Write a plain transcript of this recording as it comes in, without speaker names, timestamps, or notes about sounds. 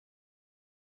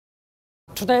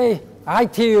Today,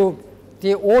 ITU,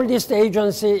 the oldest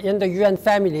agency in the UN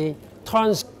family,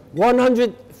 turns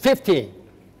 150.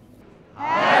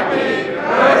 Happy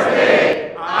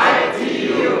birthday,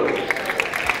 ITU!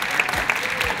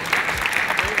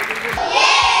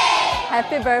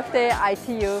 Happy birthday,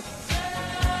 ITU!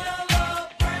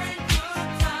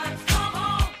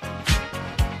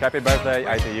 Happy birthday,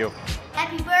 ITU!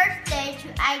 Happy birthday to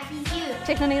ITU!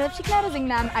 Všechno nejlepší k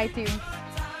narozeninám ITU!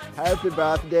 Happy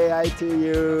birthday,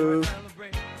 ITU!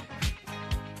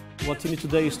 What you need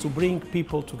today is to bring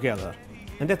people together.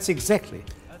 And that's exactly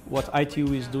what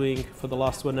ITU is doing for the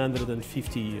last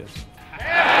 150 years.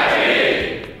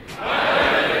 Happy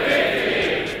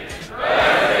 150th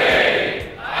birthday,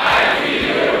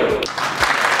 ITU!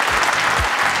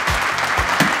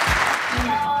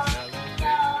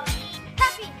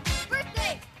 Happy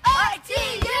birthday,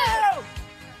 ITU!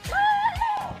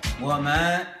 我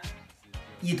们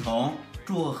一同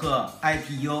祝贺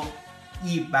ITU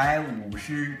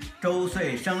 150周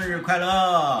岁生日快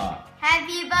乐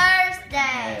Happy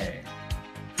birthday!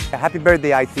 Happy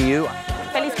birthday, ITU!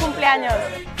 Feliz cumpleaños!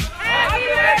 Happy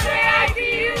birthday,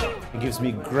 ITU! It gives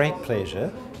me great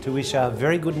pleasure to wish our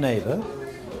very good neighbour,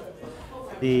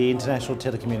 the International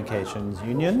Telecommunications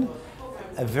Union,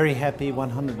 a very happy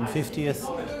 150th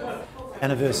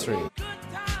anniversary.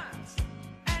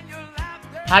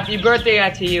 Happy birthday,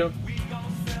 ITU!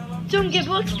 Zum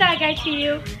Geburtstag,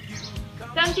 ITU!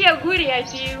 Tanti auguri,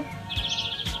 ITU!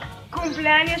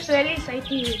 Cumpleaños feliz,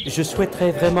 ITU! Je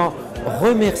souhaiterais vraiment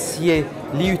remercier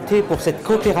l'IUT pour cette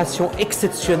coopération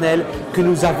exceptionnelle que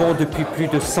nous avons depuis plus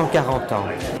de 140 ans.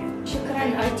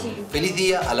 Shukran, ITU! Feliz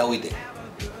día a la UIT.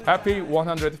 Happy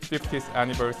 150th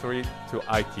anniversary to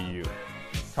ITU.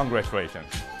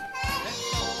 Congratulations.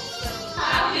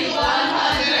 Happy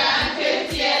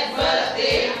 150th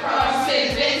birthday from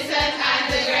St. Vincent and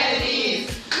the Grenadines!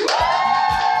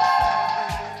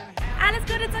 Alles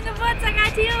Gute zum Geburtstag,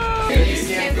 ITU! Feliz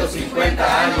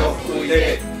 150 años,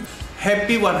 UIT!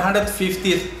 Happy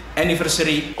 150th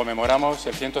anniversary. Conmemoramos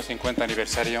el 150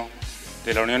 aniversario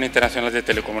de la Unión Internacional de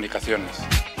Telecomunicaciones.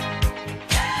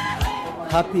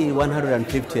 Happy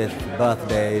 150th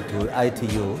birthday to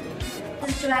ITU. This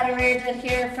is Joanna Reardon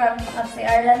here from obviously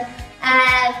Ireland.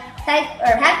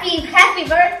 Happy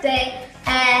birthday!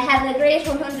 Have a great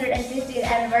 150th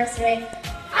anniversary.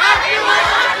 Happy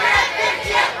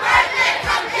 150th birthday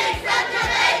from Kingston,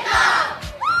 Jamaica!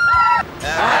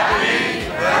 Happy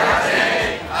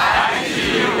birthday,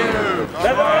 ITU!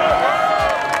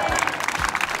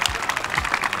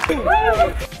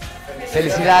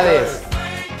 ¡Felicidades!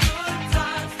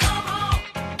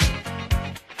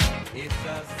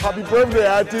 Happy birthday,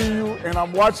 ITU, and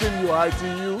I'm watching you,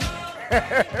 ITU.